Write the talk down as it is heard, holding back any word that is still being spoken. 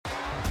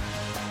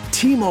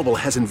T-Mobile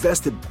has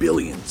invested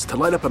billions to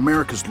light up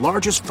America's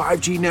largest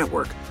 5G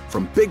network,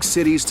 from big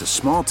cities to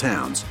small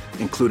towns,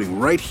 including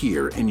right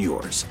here in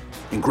yours.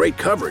 And great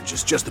coverage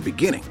is just the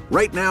beginning.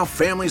 Right now,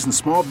 families and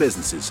small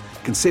businesses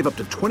can save up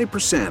to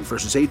 20%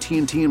 versus AT&T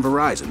and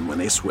Verizon when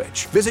they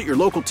switch. Visit your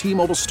local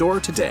T-Mobile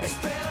store today.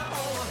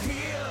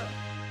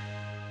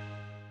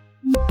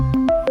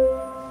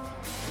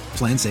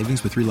 Plan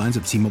savings with 3 lines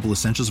of T-Mobile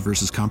Essentials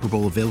versus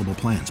comparable available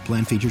plans.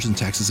 Plan features and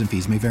taxes and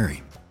fees may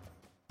vary.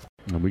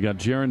 And we got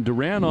Jarren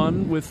Duran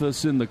on with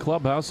us in the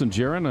clubhouse. And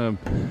Jarren,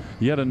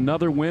 yet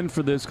another win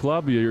for this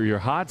club. You're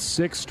hot,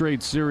 6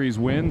 straight series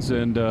wins.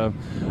 And,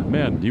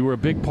 man, you were a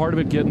big part of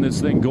it, getting this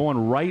thing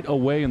going right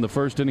away in the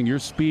first inning. Your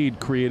speed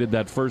created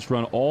that first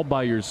run all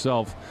by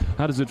yourself.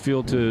 How does it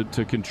feel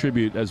to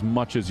contribute as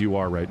much as you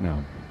are right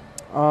now?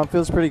 It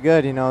feels pretty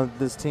good. You know,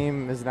 this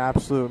team is an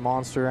absolute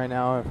monster right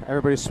now.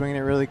 Everybody's swinging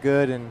it really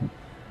good. And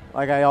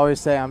like I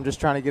always say, I'm just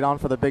trying to get on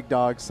for the big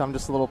dogs. I'm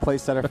just a little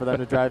place setter for them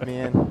to drive me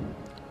in.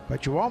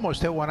 But you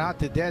almost hit one out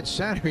to dead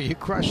center. You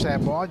crushed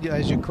that ball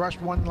as you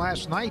crushed one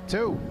last night,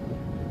 too.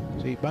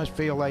 So you must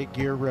feel like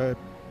you're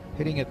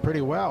hitting it pretty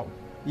well.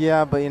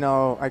 Yeah, but, you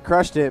know, I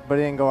crushed it, but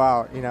it didn't go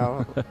out, you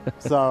know.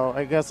 So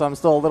I guess I'm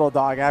still a little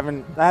dog. I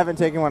haven't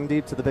taken one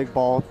deep to the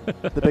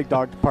big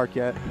dog park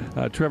yet.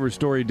 Trevor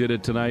Story did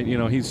it tonight. You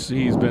know, he's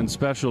been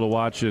special to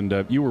watch,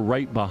 and you were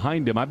right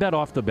behind him. I bet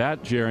off the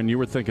bat, Jarren, you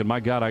were thinking, my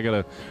God, I got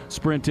to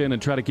sprint in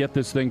and try to get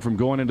this thing from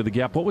going into the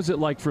gap. What was it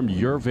like from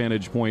your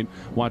vantage point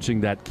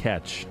watching that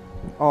catch?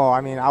 Oh, I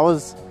mean,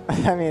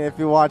 if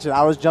you watch it,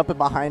 I was jumping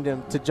behind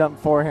him to jump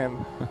for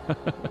him.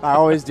 I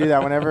always do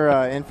that. Whenever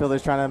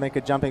infielder's trying to make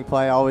a jumping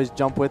play, I always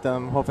jump with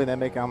them, hoping they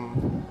make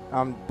him.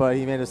 But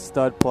he made a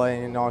stud play,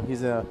 and, you know,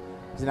 he's an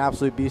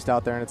absolute beast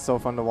out there, and it's so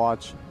fun to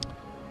watch.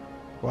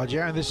 Well,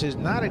 Jarren, this is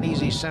not an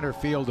easy center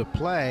field to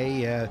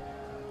play.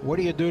 What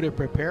do you do to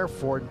prepare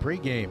for it in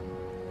pregame?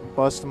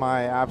 Bust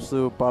my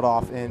absolute butt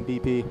off in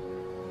BP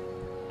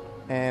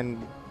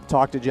and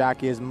talk to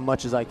Jackie as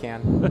much as I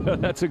can.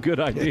 That's a good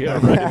idea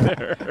right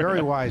there.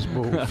 Very wise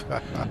move.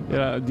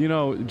 Yeah, you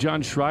know,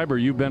 John Schreiber,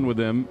 you've been with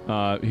him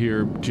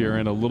here,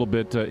 Jarren, a little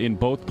bit in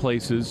both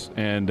places,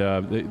 and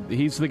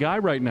he's the guy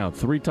right now.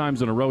 3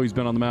 times in a row he's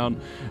been on the mound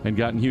and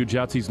gotten huge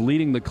outs. He's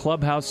leading the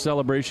clubhouse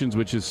celebrations,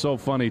 which is so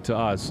funny to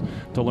us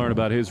to learn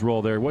about his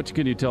role there. What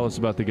can you tell us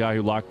about the guy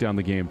who locked down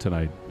the game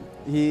tonight?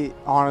 He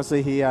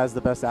has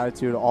the best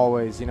attitude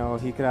always. You know,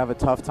 he could have a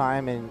tough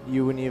time and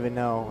you wouldn't even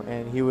know,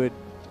 and he would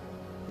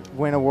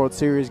win a World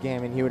Series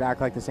game and he would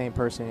act like the same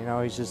person. You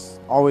know, he's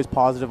just always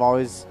positive,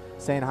 always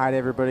saying hi to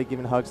everybody,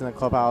 giving hugs in the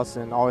clubhouse,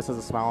 and always has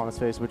a smile on his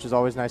face, which is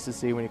always nice to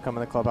see when you come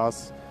in the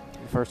clubhouse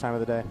the first time of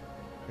the day.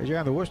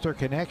 Yeah, the Worcester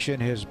connection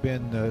has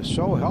been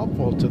so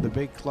helpful to the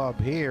big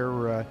club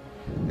here.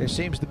 There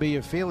seems to be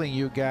a feeling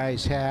you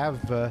guys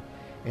have,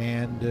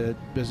 and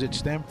does it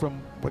stem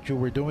from what you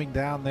were doing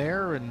down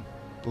there and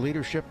the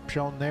leadership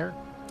shown there?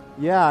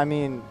 Yeah, I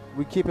mean,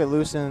 we keep it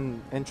loose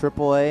in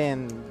AAA,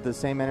 and the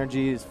same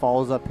energy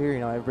follows up here. You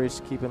know,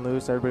 everybody's keeping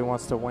loose. Everybody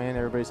wants to win.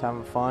 Everybody's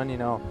having fun. You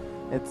know,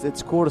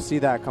 it's cool to see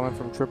that coming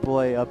from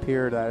AAA up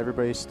here, that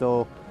everybody's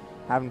still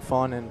having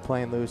fun and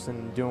playing loose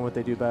and doing what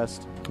they do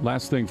best.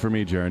 Last thing for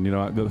me, Jarren, you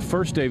know, the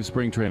first day of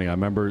spring training, I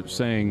remember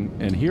saying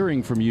and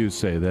hearing from you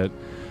say that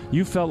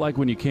you felt like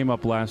when you came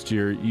up last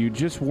year, you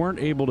just weren't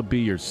able to be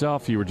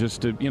yourself. You were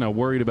just,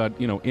 worried about,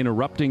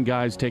 interrupting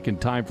guys, taking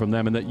time from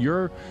them, and that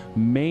your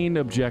main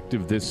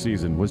objective this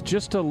season was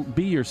just to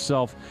be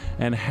yourself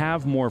and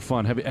have more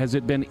fun. Has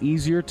it been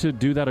easier to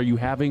do that? Are you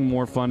having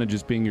more fun and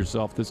just being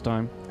yourself this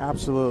time?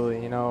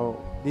 Absolutely. You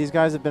know, these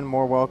guys have been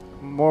more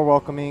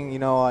welcoming. You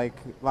know, like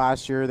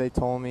last year they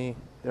told me,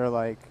 they're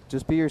like,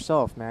 just be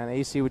yourself, man.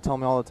 AC would tell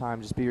me all the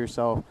time, just be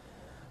yourself.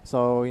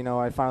 So, you know,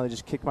 I finally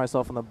just kicked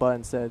myself in the butt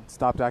and said,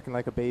 stop acting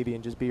like a baby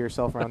and just be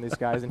yourself around these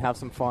guys and have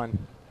some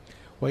fun.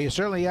 Well, you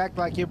certainly act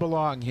like you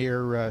belong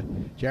here,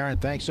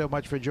 Jarren. Thanks so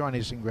much for joining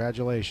us.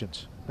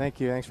 Congratulations. Thank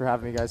you. Thanks for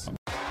having me, guys.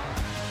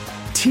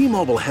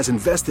 T-Mobile has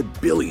invested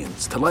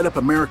billions to light up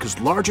America's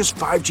largest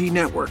 5G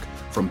network,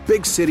 from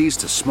big cities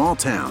to small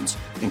towns,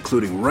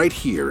 including right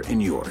here in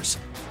yours.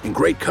 And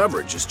great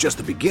coverage is just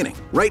the beginning.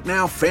 Right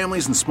now,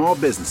 families and small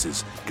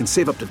businesses can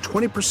save up to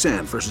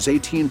 20% versus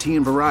AT&T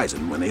and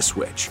Verizon when they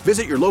switch.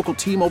 Visit your local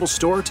T-Mobile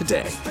store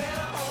today.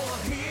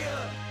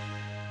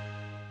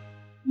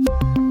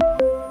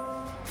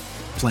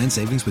 Plan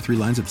savings with 3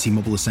 lines of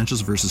T-Mobile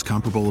Essentials versus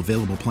comparable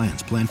available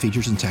plans. Plan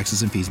features and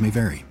taxes and fees may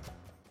vary.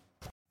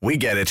 We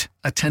get it.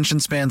 Attention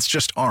spans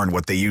just aren't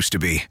what they used to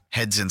be.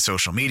 Heads in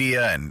social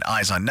media and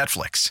eyes on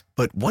Netflix.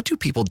 But what do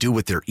people do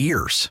with their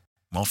ears?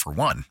 Well, for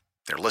one,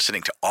 they're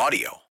listening to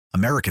audio.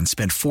 Americans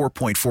spend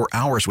 4.4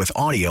 hours with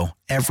audio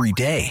every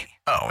day.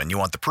 Oh, and you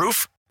want the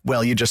proof?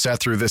 Well, you just sat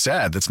through this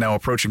ad that's now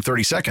approaching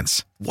 30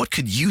 seconds. What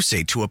could you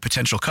say to a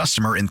potential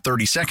customer in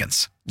 30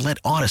 seconds? Let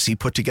Odyssey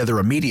put together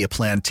a media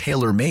plan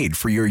tailor-made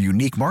for your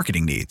unique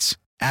marketing needs.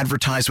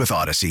 Advertise with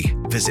Odyssey.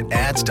 Visit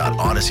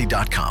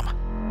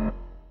ads.odyssey.com.